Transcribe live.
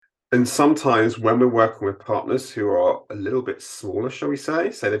And sometimes when we're working with partners who are a little bit smaller, shall we say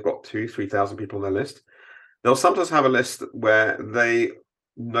they've got 3,000 people on their list, they'll sometimes have a list where they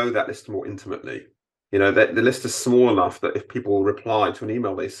know that list more intimately. The list is small enough that if people reply to an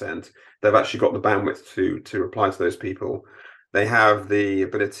email they sent, they've actually got the bandwidth to reply to those people. They have the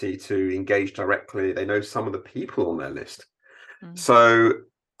ability to engage directly. They know some of the people on their list. Mm. So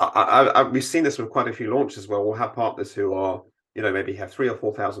we've seen this with quite a few launches where we'll have partners who are, maybe have 3 or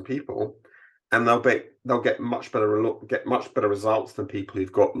 4 thousand people, and they'll get much better results than people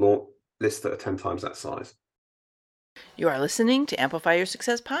who've got lists that are 10 times that size. You are listening to Amplify Your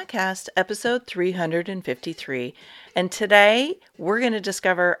Success Podcast, episode 353. And today we're going to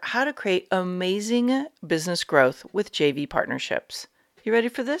discover how to create amazing business growth with JV partnerships. You ready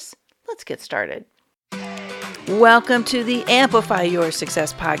for this? Let's get started. Welcome to the Amplify Your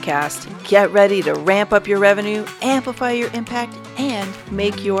Success Podcast. Get ready to ramp up your revenue, amplify your impact, and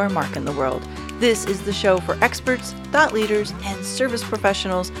make your mark in the world. This is the show for experts, thought leaders, and service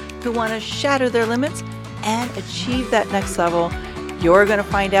professionals who want to shatter their limits and achieve that next level. You're going to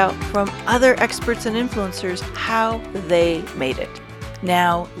find out from other experts and influencers how they made it.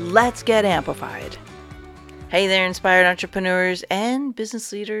 Now, let's get amplified. Hey there, inspired entrepreneurs and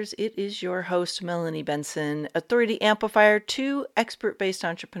business leaders. It is your host, Melanie Benson, authority amplifier to expert-based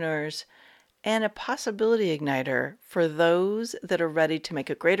entrepreneurs and a possibility igniter for those that are ready to make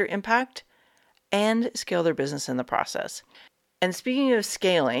a greater impact and scale their business in the process. And speaking of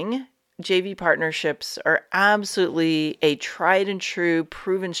scaling, JV partnerships are absolutely a tried and true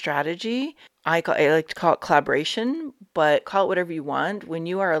proven strategy. I like to call it collaboration, but call it whatever you want. When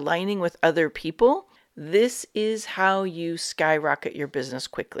you are aligning with other people, this is how you skyrocket your business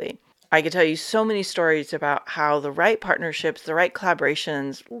quickly. I could tell you so many stories about how the right partnerships, the right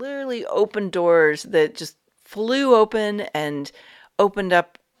collaborations literally opened doors that just flew open and opened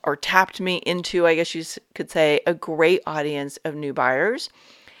up or tapped me into, I guess you could say, a great audience of new buyers.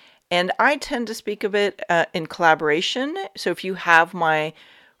 And I tend to speak of it in collaboration. So if you have my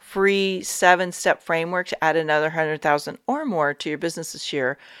free 7-step framework to add another 100,000 or more to your business this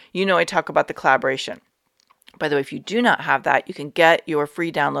year, I talk about the collaboration. By the way, if you do not have that, you can get your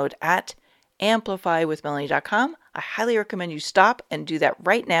free download at amplifywithmelanie.com. I highly recommend you stop and do that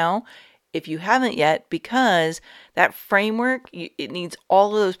right now if you haven't yet, because that framework, it needs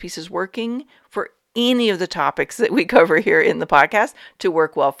all of those pieces working for any of the topics that we cover here in the podcast to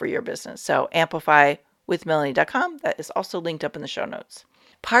work well for your business. So amplifywithmelanie.com. That is also linked up in the show notes.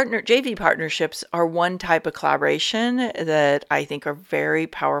 JV partnerships are one type of collaboration that I think are very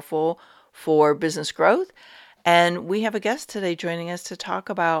powerful for business growth. And we have a guest today joining us to talk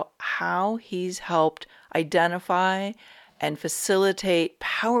about how he's helped identify and facilitate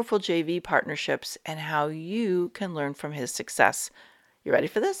powerful JV partnerships and how you can learn from his success. You ready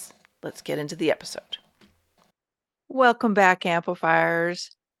for this? Let's get into the episode. Welcome back, Amplifiers.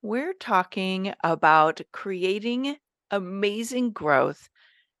 We're talking about creating amazing growth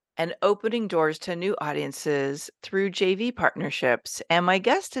and opening doors to new audiences through JV partnerships. And my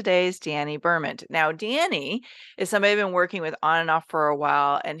guest today is Danny Bermant. Now, Danny is somebody I've been working with on and off for a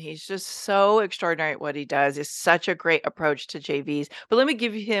while, and he's just so extraordinary at what he does. It's such a great approach to JVs. But let me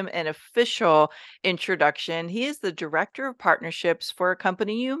give him an official introduction. He is the Director of Partnerships for a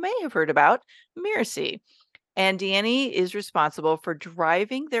company you may have heard about, Miracy. And Danny is responsible for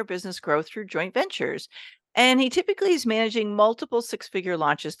driving their business growth through joint ventures. And he typically is managing multiple 6-figure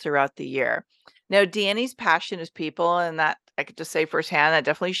launches throughout the year. Now, Danny's passion is people, and that I could just say firsthand, that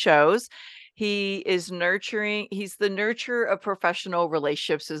definitely shows. He's the nurturer of professional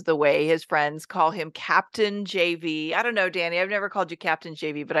relationships, is the way his friends call him Captain JV. I don't know, Danny, I've never called you Captain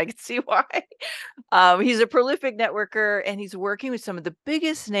JV, but I can see why. He's a prolific networker, and he's working with some of the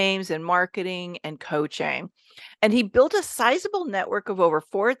biggest names in marketing and coaching. And he built a sizable network of over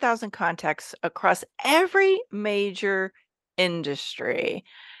 4,000 contacts across every major industry.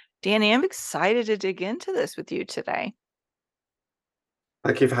 Danny, I'm excited to dig into this with you today.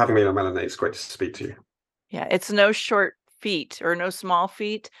 Thank you for having me on, Melanie. It's great to speak to you. Yeah, it's no short feat or no small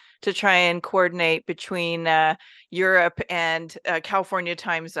feat to try and coordinate between Europe and California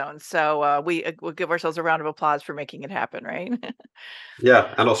time zones. So we'll give ourselves a round of applause for making it happen, right?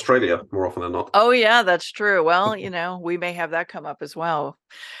 Yeah, and Australia more often than not. Oh, yeah, that's true. Well, we may have that come up as well.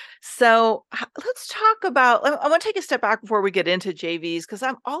 So let's talk about, I want to take a step back before we get into JVs, because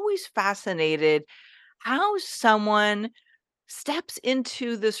I'm always fascinated how someone steps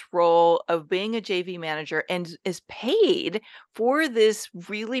into this role of being a JV manager and is paid for this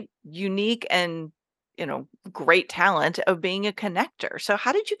really unique and, great talent of being a connector. So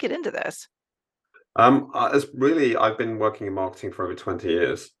how did you get into this? I've been working in marketing for over 20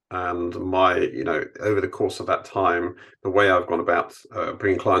 years, and over the course of that time, the way I've gone about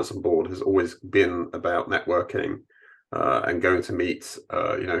bringing clients on board has always been about networking and going to meet,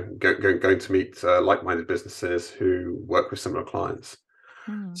 going to meet like-minded businesses who work with similar clients.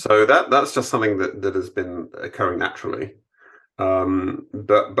 Mm. So that's just something that has been occurring naturally.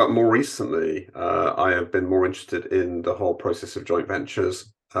 But more recently, I have been more interested in the whole process of joint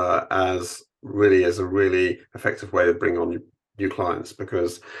ventures as a really effective way of bringing on new clients.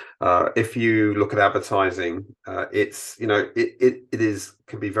 Because if you look at advertising, it's it is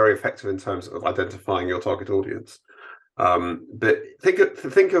can be very effective in terms of identifying your target audience. But think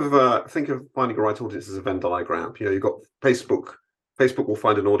of finding a right audience as a Venn diagram. You've got Facebook. Facebook will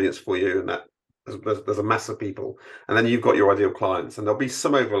find an audience for you, and that there's a mass of people, and then you've got your ideal clients, and there'll be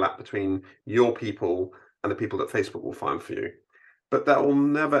some overlap between your people and the people that Facebook will find for you. But that will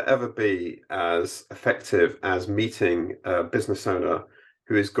never ever be as effective as meeting a business owner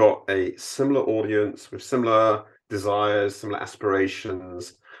who has got a similar audience with similar desires, similar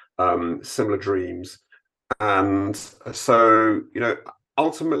aspirations, similar dreams. And so,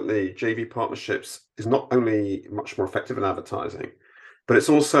 ultimately, JV partnerships is not only much more effective in advertising, but it's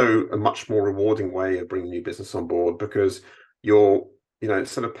also a much more rewarding way of bringing new business on board because you're,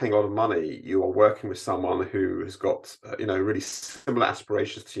 instead of paying a lot of money, you are working with someone who has got, really similar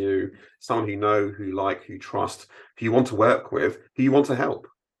aspirations to you, someone who you know, who you like, who you trust, who you want to work with, who you want to help.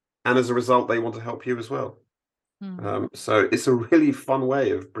 And as a result, they want to help you as well. Mm. So it's a really fun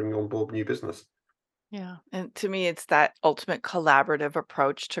way of bringing on board new business. Yeah. And to me, it's that ultimate collaborative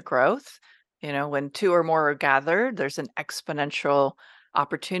approach to growth. When two or more are gathered, there's an exponential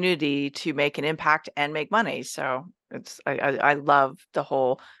opportunity to make an impact and make money. So I love the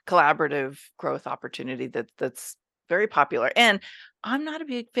whole collaborative growth opportunity that's very popular. And I'm not a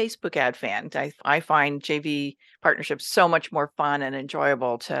big Facebook ad fan. I find JV partnerships so much more fun and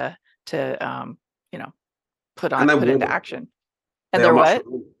enjoyable to you know And they're put into warmer. action. And They are they're much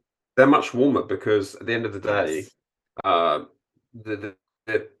what? they're much warmer because at the end of the day, Yes. uh,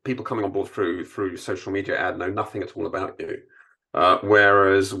 the people coming on board through social media ad know nothing at all about you.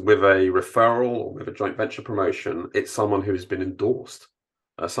 Whereas with a referral or with a joint venture promotion, it's someone who has been endorsed.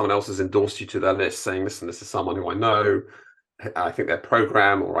 Someone else has endorsed you to their list, saying, "Listen, this is someone who I know. I think their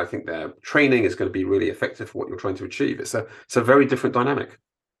program or I think their training is going to be really effective for what you're trying to achieve." It's a very different dynamic.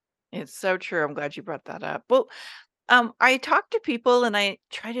 It's so true. I'm glad you brought that up. Well, I talk to people and I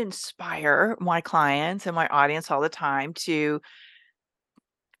try to inspire my clients and my audience all the time to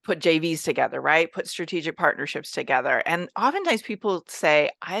put JVs together, right? Put strategic partnerships together. And oftentimes people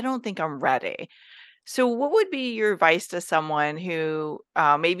say, I don't think I'm ready. So, what would be your advice to someone who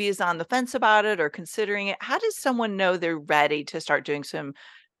maybe is on the fence about it or considering it? How does someone know they're ready to start doing some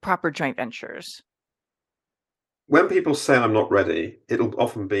proper joint ventures? When people say I'm not ready, it'll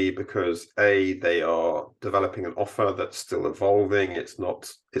often be because A, they are developing an offer that's still evolving, it's not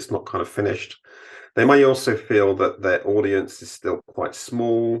kind of finished. They may also feel that their audience is still quite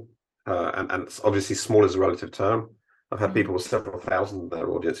small, and obviously small is a relative term. I've had Mhm. people with several thousand in their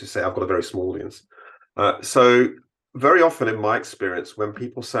audience who say I've got a very small audience. So very often in my experience, when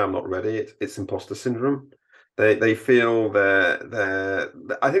people say I'm not ready, it's imposter syndrome. They feel they're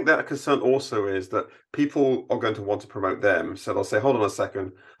I think that concern also is that people are going to want to promote them. So they'll say, hold on a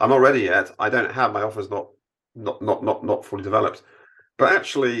second, I'm not ready yet. I don't have my offers not fully developed. But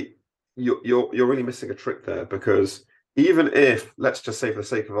actually you're really missing a trick there because even if, let's just say for the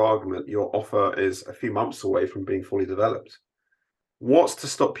sake of argument, your offer is a few months away from being fully developed, what's to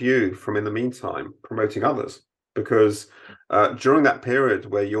stop you from, in the meantime, promoting others? Because during that period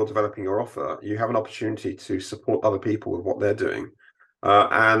where you're developing your offer, you have an opportunity to support other people with what they're doing.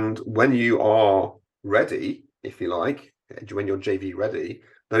 And when you are ready, if you like, when you're JV ready,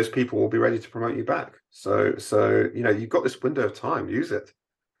 those people will be ready to promote you back. So you've got this window of time. Use it.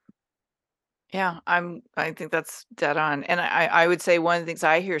 Yeah, I think that's dead on. And I would say one of the things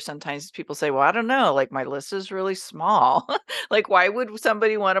I hear sometimes is people say, "Well, I don't know, like my list is really small." Like, why would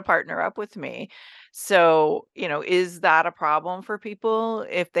somebody want to partner up with me? So, is that a problem for people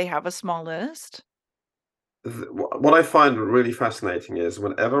if they have a small list? What I find really fascinating is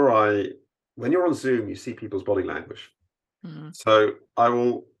when you're on Zoom, you see people's body language. Mhm. So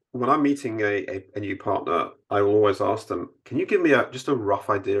when I'm meeting a new partner, I will always ask them, can you give me just a rough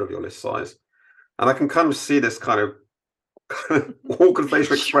idea of your list size? And I can kind of see this kind of awkward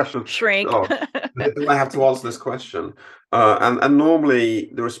facial expression. Shrink. Oh, do I have to answer this question? And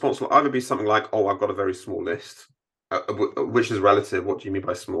normally the response will either be something like, oh, I've got a very small list, which is relative. What do you mean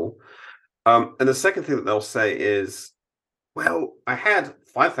by small? And the second thing that they'll say is, Well, I had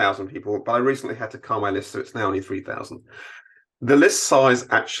 5,000 people, but I recently had to cull my list, so it's now only 3,000. The list size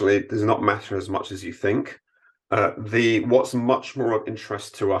actually does not matter as much as you think. The what's much more of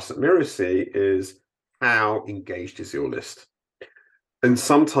interest to us at Miracy is how engaged is your list. And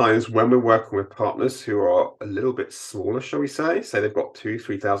sometimes when we're working with partners who are a little bit smaller, shall we say they've got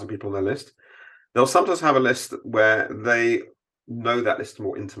 3,000 people on their list, they'll sometimes have a list where they know that list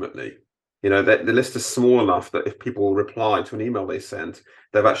more intimately. The list is small enough that if people reply to an email they sent,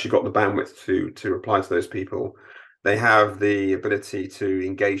 they've actually got the bandwidth to reply to those people. They have the ability to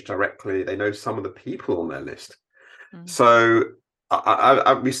engage directly. They know some of the people on their list. Mm. So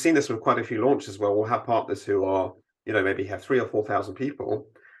we've seen this with quite a few launches where we'll have partners who are, maybe have 3 or 4 thousand people,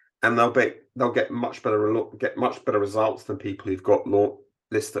 and they'll get much better results than people who've got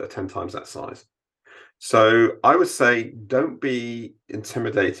lists that are 10 times that size. So I would say don't be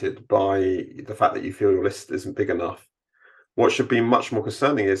intimidated by the fact that you feel your list isn't big enough. What should be much more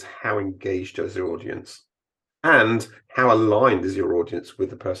concerning is how engaged is your audience and how aligned is your audience with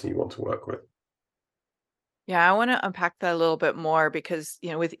the person you want to work with. Yeah, I want to unpack that a little bit more because,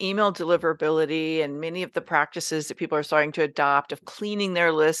 with email deliverability and many of the practices that people are starting to adopt of cleaning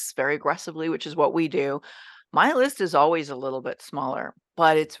their lists very aggressively, which is what we do, my list is always a little bit smaller,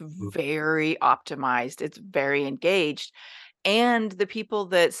 but it's very optimized. It's very engaged. And the people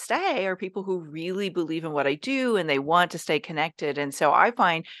that stay are people who really believe in what I do and they want to stay connected. And so I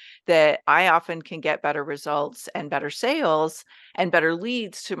find that I often can get better results and better sales and better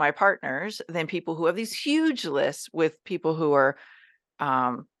leads to my partners than people who have these huge lists with people who are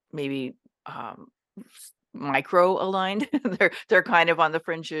maybe micro aligned. They're kind of on the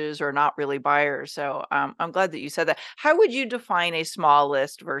fringes or not really buyers. So I'm glad that you said that. How would you define a small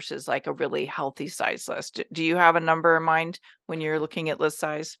list versus like a really healthy size list? Do you have a number in mind when you're looking at list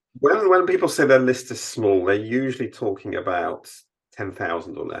size? When people say their list is small, they're usually talking about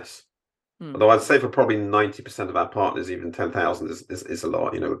 10,000 or less. Hmm. Although I'd say for probably 90% of our partners, even 10,000 is a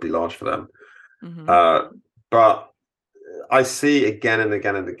lot, would be large for them. Mm-hmm. But I see again and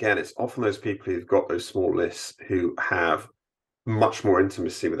again and again, it's often those people who've got those small lists who have much more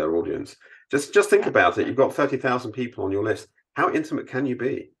intimacy with their audience. Just think Yeah. about it. You've got 30,000 people on your list. How intimate can you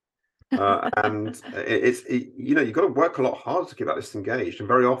be? And you've got to work a lot harder to keep that list engaged. And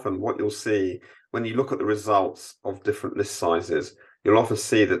very often, what you'll see when you look at the results of different list sizes, you'll often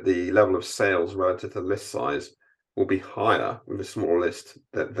see that the level of sales relative to the list size will be higher with a small list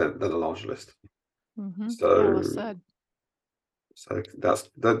than a large list. Mm-hmm. Yeah, well So,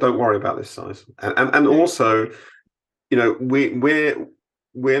 said. don't worry about this size. And Right. also,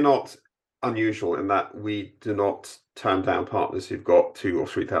 we're not unusual in that we do not turn down partners who've got 2 or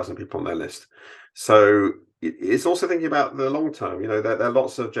 3 thousand people on their list. So it's also thinking about the long term. There are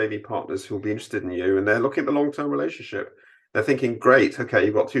lots of JV partners who will be interested in you, and they're looking at the long term relationship. They're thinking, great, okay,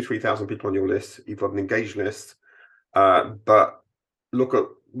 you've got 2, 3 thousand people on your list, you've got an engaged list, but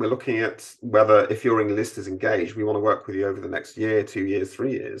we're looking at whether if your list is engaged, we want to work with you over the next year, 2 years,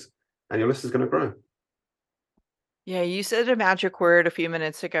 3 years, and your list is going to grow. Yeah, you said a magic word a few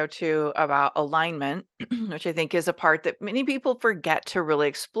minutes ago too about alignment, which I think is a part that many people forget to really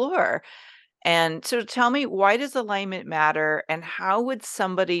explore. And so tell me, why does alignment matter and how would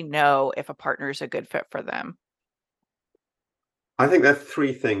somebody know if a partner is a good fit for them? I think there are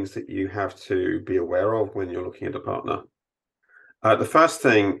 3 things that you have to be aware of when you're looking at a partner. The first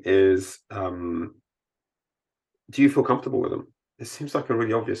thing is, do you feel comfortable with them? It seems like a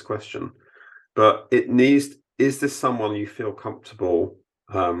really obvious question, but is this someone you feel comfortable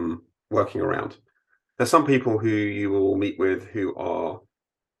working around? There's some people who you will meet with who are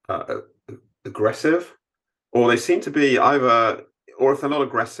aggressive, or they seem to be either, or if they're not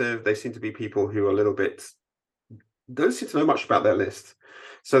aggressive, they seem to be people who are a little bit don't seem to know much about their list.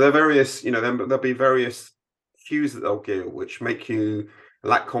 So there are various, there'll be various cues that they'll give, which make you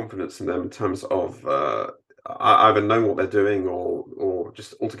lack confidence in them in terms of either knowing what they're doing or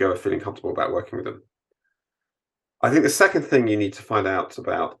just altogether feeling comfortable about working with them. I think the second thing you need to find out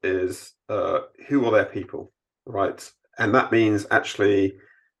about is who are their people, right? And that means actually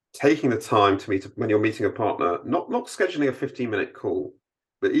taking the time to meet when you're meeting a partner, not scheduling a 15-minute call,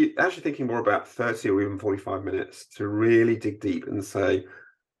 but actually thinking more about 30 or even 45 minutes to really dig deep and say,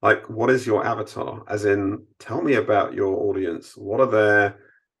 like, what is your avatar? As in, tell me about your audience. What are their,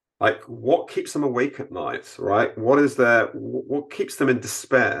 like, what keeps them awake at night, right? What keeps them in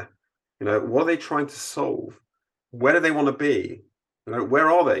despair? What are they trying to solve? Where do they want to be?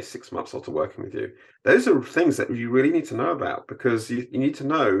 Where are they 6 months after working with you? Those are things that you really need to know about because you need to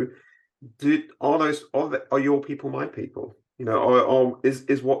know, are your people my people? or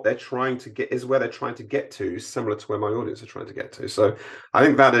is what they're trying to get, is where they're trying to get to similar to where my audience are trying to get to. So I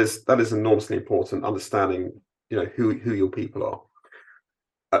think that is enormously important, understanding, who your people are.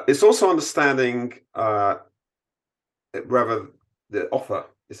 It's also understanding whether the offer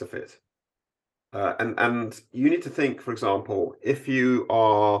is a fit. And you need to think, for example, if you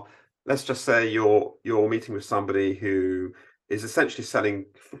are, let's just say you're meeting with somebody who is essentially selling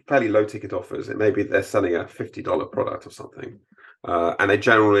fairly low ticket offers. It may be they're selling a $50 product or something, and they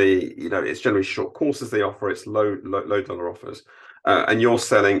generally, it's generally short courses they offer. It's low dollar offers, and you're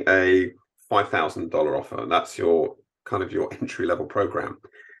selling a $5,000 offer, and that's your kind of your entry level program.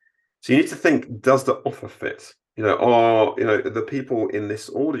 So you need to think, does the offer fit? Are the people in this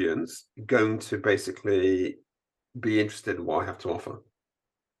audience going to basically be interested in what I have to offer?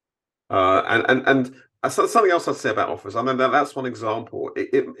 And something else I'd say about offers. I mean, that's one example.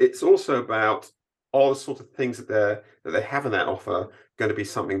 It's also about all the sort of things that they have in that offer going to be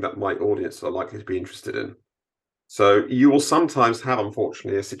something that my audience are likely to be interested in. So you will sometimes have,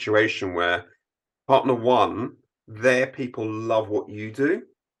 unfortunately, a situation where partner one, their people love what you do,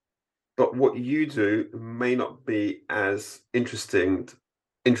 but what you do may not be as interesting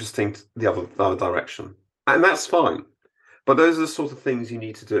to the other direction, and that's fine. But those are the sort of things you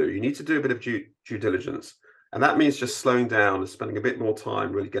need to do. You need to do a bit of due diligence, and that means just slowing down and spending a bit more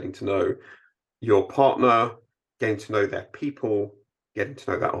time really getting to know your partner, getting to know their people, getting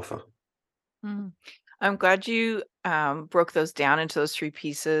to know that offer. Mm. I'm glad you broke those down into those three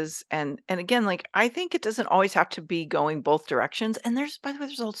pieces. And again, like I think it doesn't always have to be going both directions. And there's, by the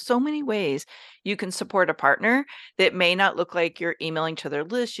way, so many ways you can support a partner that may not look like you're emailing to their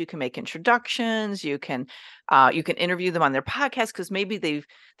list. You can make introductions. You can interview them on their podcast because maybe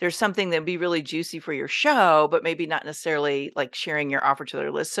there's something that'd be really juicy for your show, but maybe not necessarily like sharing your offer to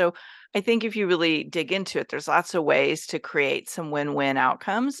their list. So I think if you really dig into it, there's lots of ways to create some win-win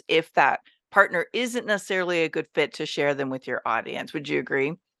outcomes if that partner isn't necessarily a good fit to share them with your audience. Would you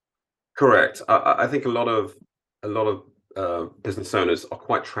agree? Correct. I think a lot of business owners are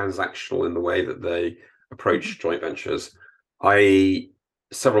quite transactional in the way that they Mhm. approach joint ventures. I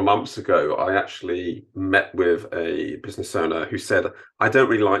Several months ago, I actually met with a business owner who said, "I don't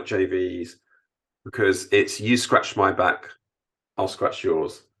really like JVs because it's you scratch my back, I'll scratch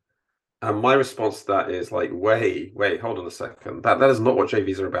yours." And my response to that is like, wait, hold on a second. That is not what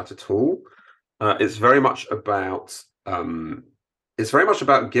JVs are about at all. It's very much about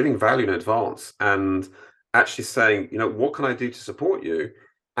giving value in advance and actually saying, what can I do to support you?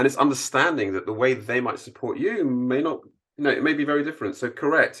 And it's understanding that the way they might support you may not, it may be very different. So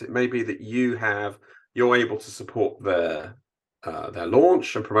correct, it may be that you're able to support their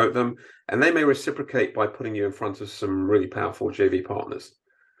launch and promote them, and they may reciprocate by putting you in front of some really powerful JV partners.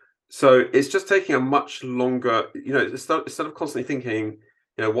 So it's just taking a much longer, instead of constantly thinking,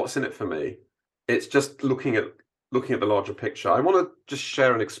 what's in it for me? It's just looking at the larger picture. I want to just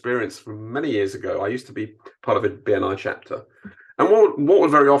share an experience from many years ago. I used to be part of a BNI chapter. And what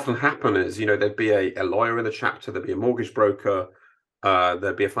would very often happen is, there'd be a lawyer in the chapter, there'd be a mortgage broker,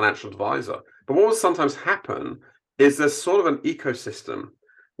 there'd be a financial advisor. But what will sometimes happen is there's sort of an ecosystem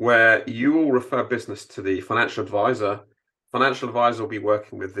where you will refer business to the financial advisor. Financial advisor will be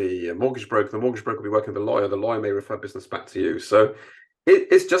working with the mortgage broker. The mortgage broker will be working with the lawyer. The lawyer may refer business back to you. So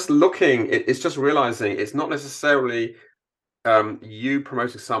it's just realizing it's not necessarily you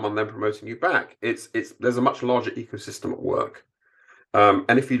promoting someone then promoting you back. It's there's a much larger ecosystem at work.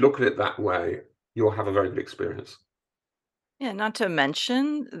 And if you look at it that way, you'll have a very good experience. Yeah, not to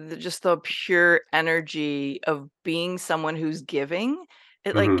mention just the pure energy of being someone who's giving.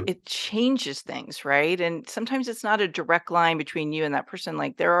 It like Hmm. it changes things, right? And sometimes it's not a direct line between you and that person.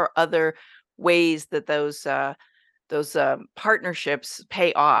 Like there are other ways that those partnerships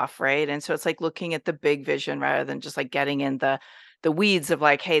pay off, right? And so it's like looking at the big vision rather than just like getting in the weeds of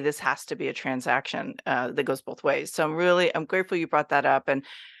like, hey, this has to be a transaction that goes both ways. So I'm grateful you brought that up. And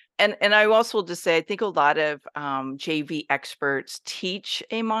I also will just say I think a lot of JV experts teach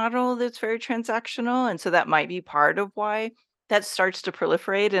a model that's very transactional, and so that might be part of why that starts to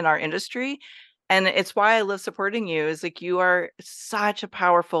proliferate in our industry. And it's why I love supporting you. Is like you are such a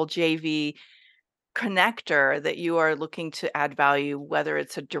powerful JV connector that you are looking to add value, whether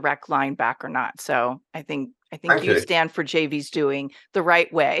it's a direct line back or not. So I think Thank you you. stand for JVs doing the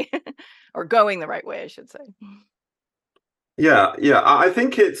right way or going the right way, I should say. Yeah, yeah. I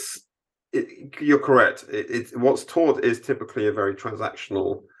think you're correct. It's what's taught is typically a very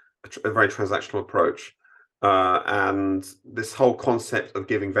transactional approach, and this whole concept of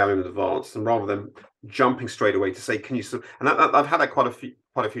giving value in advance, and rather than jumping straight away to say, "Can you?" And I've had that quite a few.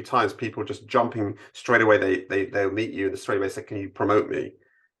 quite a few times, people just jumping straight away. They'll meet you and straight away say, "Can you promote me?"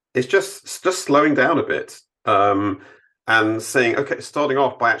 It's just slowing down a bit, and saying, okay, starting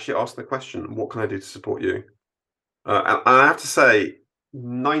off by actually asking the question, what can I do to support you? And I have to say,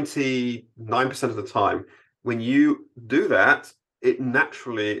 99% of the time, when you do that, it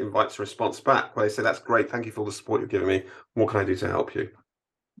naturally invites a response back where they say, that's great, thank you for all the support you're giving me. What can I do to help you?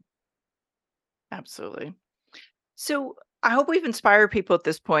 Absolutely. So I hope we've inspired people at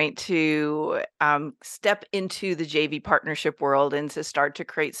this point to step into the JV partnership world and to start to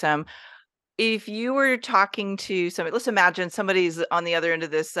create some. If you were talking to somebody, let's imagine somebody's on the other end of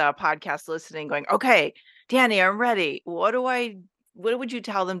this podcast listening, going, "Okay, Danny, I'm ready. What would you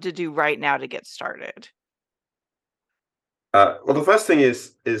tell them to do right now to get started?" Well, the first thing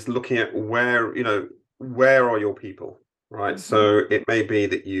is looking at where are your people, right? Hmm. So it may be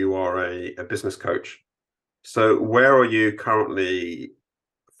that you are a business coach. So where are you currently?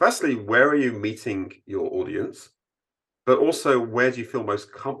 Firstly, where are you meeting your audience? But also, where do you feel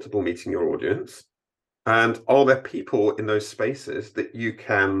most comfortable meeting your audience? And are there people in those spaces that you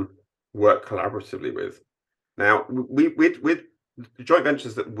can work collaboratively with? Now, with the joint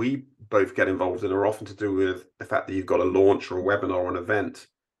ventures that we both get involved in are often to do with the fact that you've got a launch or a webinar or an event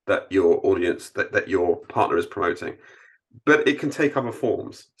that your audience, that your partner is promoting. But it can take other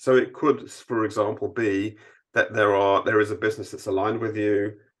forms. So it could, for example, be that there is a business that's aligned with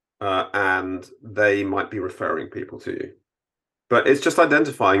you, and they might be referring people to you. But it's just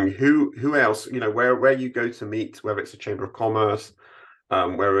identifying who else, where you go to meet, whether it's a chamber of commerce,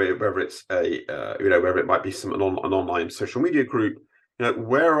 whether it's whether it might be an online social media group.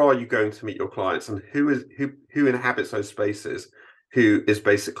 Where are you going to meet your clients, and who inhabits those spaces, who is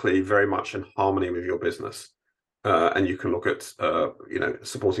basically very much in harmony with your business, and you can look at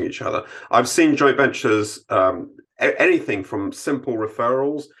supporting each other. I've seen joint ventures, anything from simple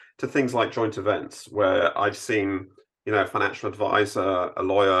referrals to things like joint events, where I've seen a financial advisor, a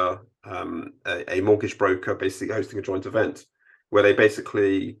lawyer, a mortgage broker basically hosting a joint event where they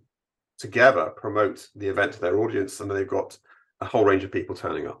basically together promote the event to their audience, and then they've got a whole range of people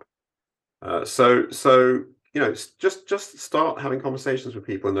turning up. So just start having conversations with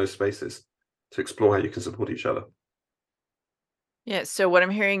people in those spaces to explore how you can support each other. Yeah. So what I'm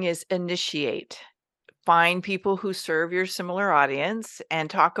hearing is initiate. Find people who serve your similar audience and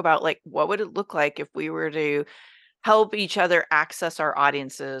talk about like what would it look like if we were to help each other access our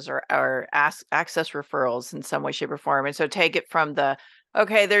audiences or access referrals in some way, shape, or form. And so take it from the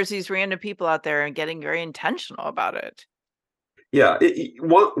okay, there's these random people out there and getting very intentional about it. Yeah,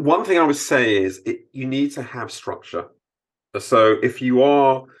 one thing I would say is you need to have structure. So if you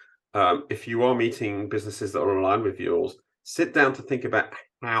are meeting businesses that are aligned with yours, sit down to think about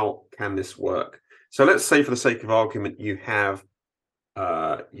how can this work. So let's say, for the sake of argument, you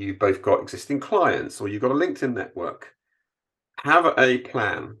both got existing clients, or you've got a LinkedIn network. Have a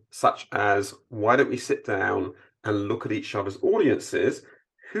plan, such as, why don't we sit down and look at each other's audiences?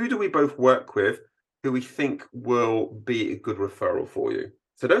 Who do we both work with who we think will be a good referral for you?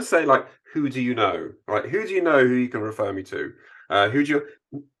 So don't say, like, who do you know? Right? Who do you know who you can refer me to? Who do you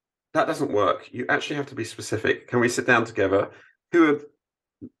That doesn't work. You actually have to be specific. Can we sit down together? Who are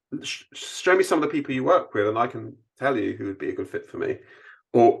Show me some of the people you work with, and I can tell you who would be a good fit for me.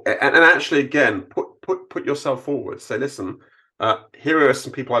 Or and actually, again, put yourself forward. Say, listen, here are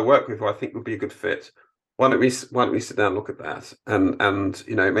some people I work with who I think would be a good fit. Why don't we sit down and look at that, and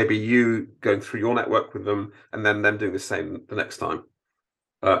maybe you going through your network with them, and then them doing the same the next time.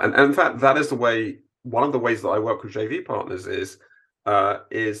 And in fact, that is the way. One of the ways that I work with JV partners is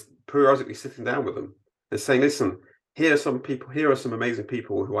periodically sitting down with them and saying, listen, here are some people, here are some amazing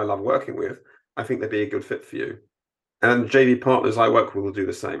people who I love working with. I think they'd be a good fit for you. And JV partners I work with will do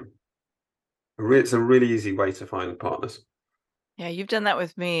the same. It's a really easy way to find partners. Yeah, you've done that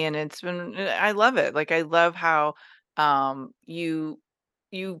with me and it's been I love it. Like I love how you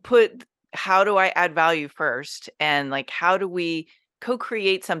put how do I add value first and like how do we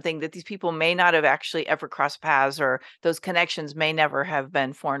co-create something that these people may not have actually ever crossed paths or those connections may never have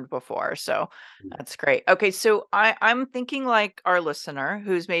been formed before. So that's great. Okay, so I'm thinking like our listener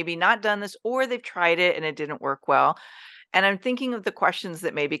who's maybe not done this or they've tried it and it didn't work well. And I'm thinking of the questions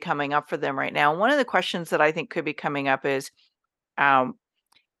that may be coming up for them right now. One of the questions that I think could be coming up is um,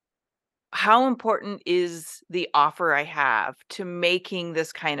 how important is the offer I have to making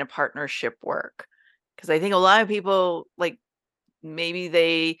this kind of partnership work? Because I think a lot of people like maybe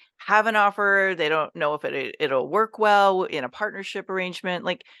they have an offer, they don't know if it'll work well in a partnership arrangement.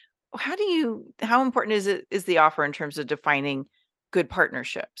 Like, how important is the offer in terms of defining good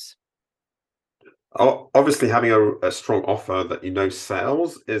partnerships? Obviously, having a strong offer that you know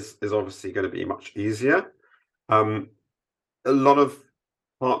sells is obviously going to be much easier. Um, a lot of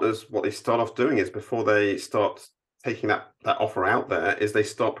partners, what they start off doing is before they start taking that offer out there, is they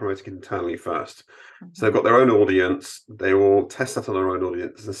start promoting it internally first. So they've Mhm. got their own audience. They will test that on their own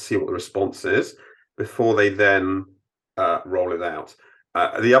audience and see what the response is before they then roll it out.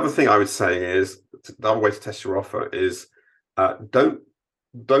 The other thing I would say is the other way to test your offer is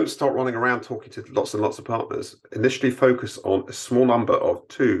don't start running around talking to lots and lots of partners. Initially focus on a small number of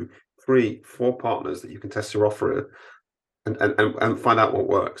two, three, four partners that you can test your offer and find out what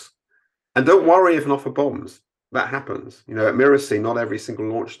works. And don't worry if an offer bombs. That happens. You know, at Miracy, not every single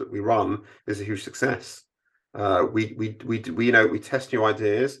launch that we run is a huge success. We you know we test new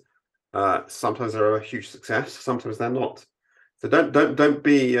ideas. Sometimes they're a huge success. Sometimes they're not. So don't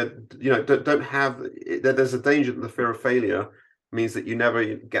be you know don't have. There's a danger that the fear of failure means that you never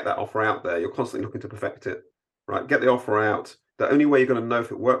get that offer out there. You're constantly looking to perfect it. Right? Get the offer out. The only way you're going to know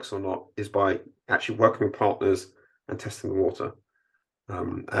if it works or not is by actually working with partners and testing the water. Yeah,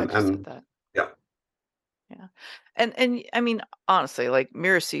 And glad you said that. yeah, Yeah. And I mean, honestly, like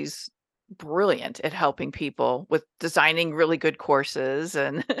Miracy's brilliant at helping people with designing really good courses.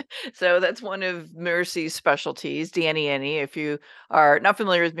 And so that's one of Miracy's specialties, Danny Any. If you are not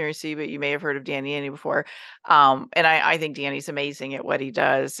familiar with Miracy, but you may have heard of Danny Any before. And I think Danny's amazing at what he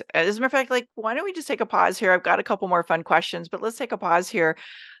does. As a matter of fact, like, why don't we just take a pause here? I've got a couple more fun questions, but let's take a pause here.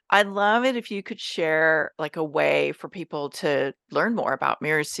 I'd love it if you could share like a way for people to learn more about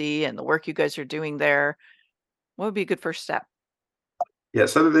Miracy and the work you guys are doing there. What would be a good first step? yeah.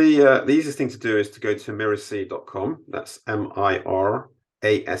 So the easiest thing to do is to go to mirasee.com. That's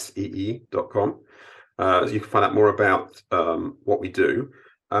mirasee.com. You can find out more about what we do,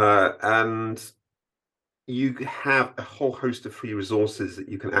 and you have a whole host of free resources that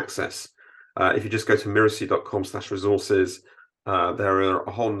you can access. If you just go to mirasee.com/resources, there are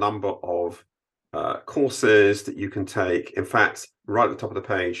a whole number of courses that you can take. In fact, right at the top of the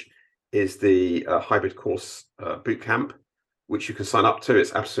page is the hybrid course bootcamp, which you can sign up to.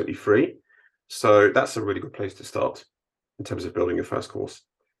 It's absolutely free. So that's a really good place to start in terms of building your first course.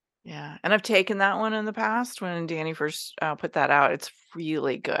 Yeah, and I've taken that one in the past when Danny first put that out. It's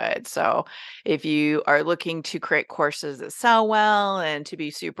really good. So if you are looking to create courses that sell well and to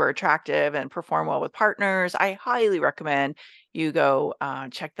be super attractive and perform well with partners, I highly recommend you go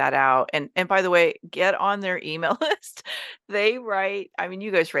check that out. And by the way, get on their email list. They write, I mean,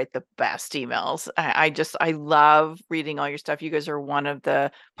 you guys write the best emails. I love reading all your stuff. You guys are one of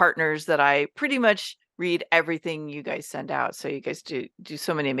the partners that I pretty much read everything you guys send out. So you guys do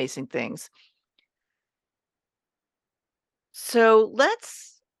so many amazing things. So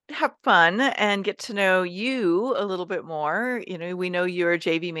let's have fun and get to know you a little bit more. You know, we know you're a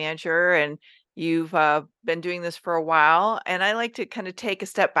JV manager and you've been doing this for a while. And I like to kind of take a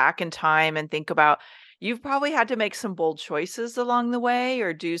step back in time and think about you've probably had to make some bold choices along the way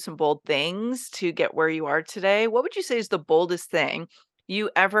or do some bold things to get where you are today. What would you say is the boldest thing you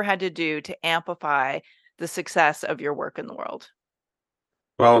ever had to do to amplify the success of your work in the world?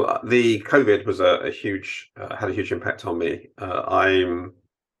 Well, the COVID was a huge had a huge impact on me. I'm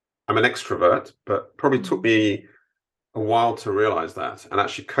an extrovert, but probably took Mm. me a while to realize that. And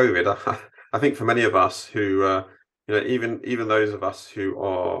actually, COVID, I think for many of us who, you know, even those of us who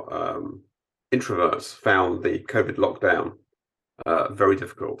are introverts, found the COVID lockdown very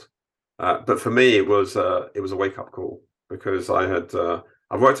difficult. But for me, it was a wake up call because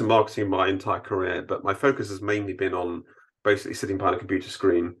I've worked in marketing my entire career, but my focus has mainly been on basically sitting behind a computer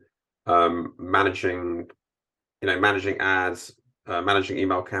screen, managing managing ads, managing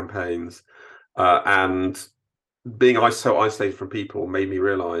email campaigns, and being so isolated from people made me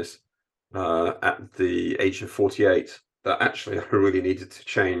realize at the age of 48 that actually I really needed to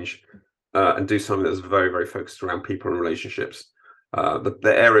change and do something that was very, very focused around people and relationships. The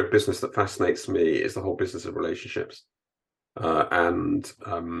area of business that fascinates me is the whole business of relationships. And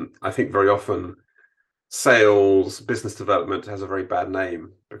I think very often sales, business development has a very bad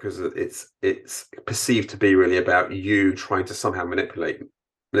name because it's perceived to be really about you trying to somehow manipulate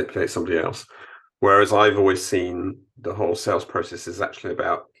somebody else. Whereas I've always seen the whole sales process is actually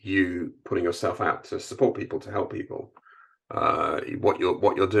about you putting yourself out to support people, to help people. What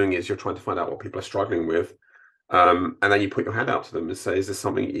you're doing is you're trying to find out what people are struggling with, and then you put your hand out to them and say, "Is this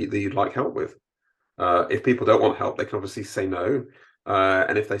something that you'd like help with?" If people don't want help, they can obviously say no,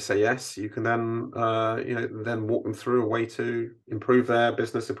 and if they say yes, you can then then walk them through a way to improve their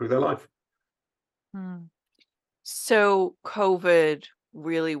business, improve their life. Hmm. So COVID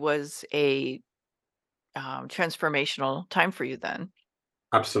really was a transformational time for you then.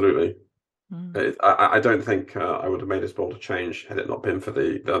 Absolutely. Mm. I don't think I would have made this bold a change had it not been for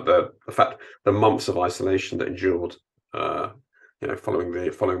the fact the months of isolation that endured, uh, following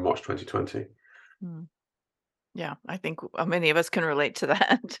March 2020. Mm. Yeah, I think many of us can relate to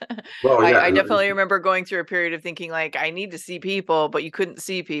that. Well, I, yeah, I definitely remember going through a period of thinking like I need to see people, but you couldn't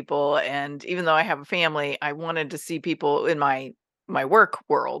see people. And even though I have a family, I wanted to see people in my work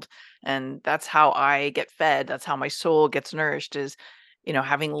world, and that's how I get fed. That's how my soul gets nourished. Is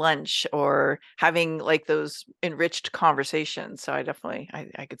having lunch or having like those enriched conversations. So I definitely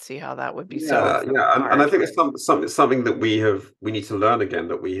I could see how that would be so yeah, and I hard. think it's something that we need to learn again,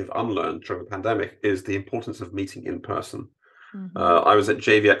 that we have unlearned during the pandemic, is the importance of meeting in person. Hmm. I was at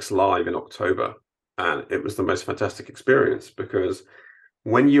JVX Live in October, and it was the most fantastic experience because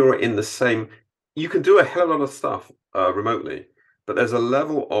when you're in the same, you can do a hell of a lot of stuff remotely, but there's a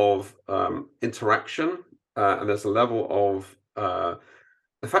level of interaction, and there's a level of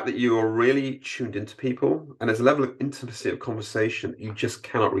the fact that you are really tuned into people, and there's a level of intimacy of conversation you just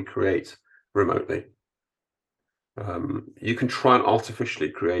cannot recreate remotely. You can try and artificially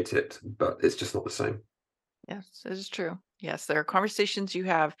create it, but it's just not the same. Yes, it is true. Yes, there are conversations you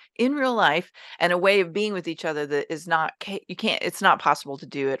have in real life and a way of being with each other that is not you can't it's not possible to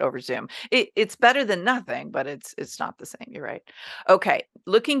do it over Zoom. It's better than nothing, but it's not the same. You're right. Okay,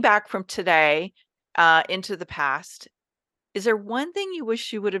 looking back from today into the past, is there one thing you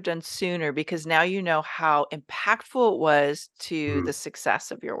wish you would have done sooner because now you know how impactful it was to the Mhm.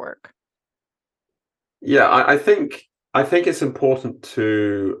 success of your work? Yeah, I think it's important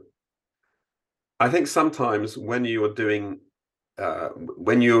to. I think sometimes when you are doing,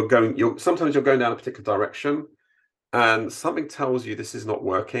 when you're going, sometimes you're going down a particular direction, and something tells you this is not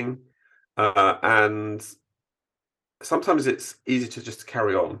working, and sometimes it's easy to just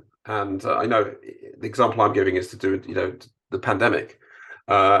carry on. And I know the example I'm giving is to do, the pandemic.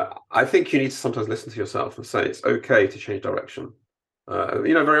 I think you need to sometimes listen to yourself and say it's okay to change direction.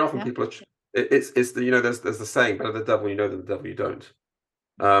 Very often Yeah. people are. It's the there's the saying, better the devil you know than the devil you don't.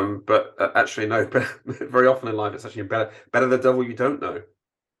 But actually, no. Very often in life, it's actually better the devil you don't know.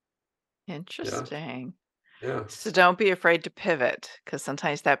 Yeah, Interesting. yeah. So don't be afraid to pivot because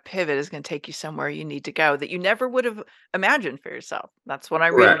sometimes that pivot is going to take you somewhere you need to go that you never would have imagined for yourself. That's what I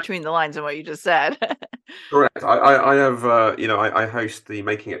read Correct. between the lines of what you just said. Correct. I have, I host the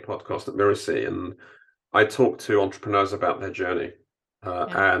Making It podcast at Miracy, and I talk to entrepreneurs about their journey.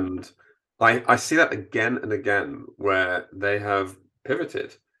 Yeah. And I see that again and again where they have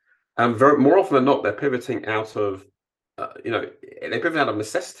pivoted. And more often than not, they're pivoting out of, they pivot out of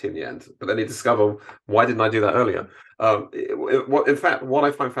necessity in the end, but then they discover, why didn't I do that earlier? In fact, what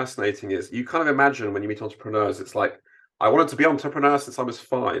I find fascinating is you kind of imagine when you meet entrepreneurs, it's like, I wanted to be an entrepreneur since I was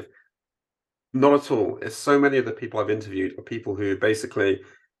 5. Not at all. It's so many of the people I've interviewed are people who basically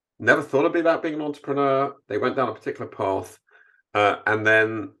never thought about being an entrepreneur. They went down a particular path, and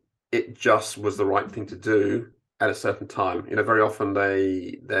then it just was the right thing to do at a certain time. Very often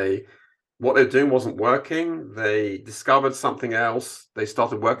they what they're doing wasn't working. They discovered something else. They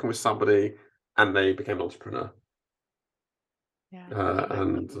started working with somebody, and they became an entrepreneur. Yeah.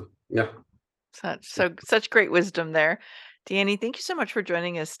 And yeah, Such great wisdom there. Danny, thank you so much for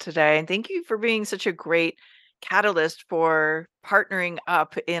joining us today. And thank you for being such a great catalyst for partnering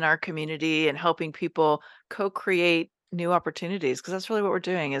up in our community and helping people co-create new opportunities because that's really what we're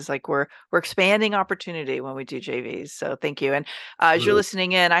doing is like we're expanding opportunity when we do JVs. So thank you. And as you're really.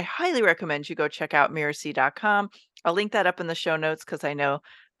 listening in, I highly recommend you go check out mirac.com. I'll link that up in the show notes because I know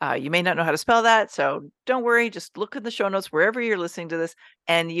you may not know how to spell that. So don't worry, just look in the show notes wherever you're listening to this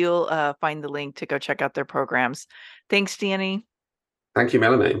and you'll find the link to go check out their programs. Thanks, Danny. Thank you,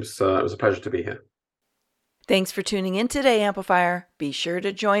 Melanie. It was a pleasure to be here. Thanks for tuning in today, Amplifier. Be sure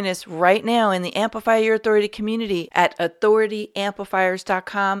to join us right now in the Amplify Your Authority community at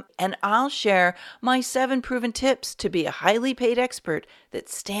authorityamplifiers.com, and I'll share my 7 proven tips to be a highly paid expert that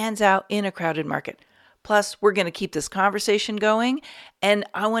stands out in a crowded market. Plus, we're going to keep this conversation going, and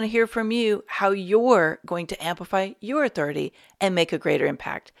I want to hear from you how you're going to amplify your authority and make a greater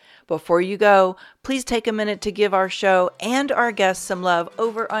impact. Before you go, please take a minute to give our show and our guests some love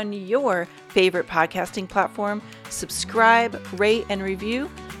over on your favorite podcasting platform. Subscribe, rate, and review.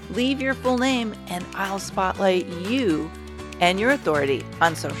 Leave your full name, and I'll spotlight you and your authority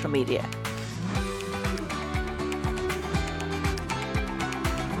on social media.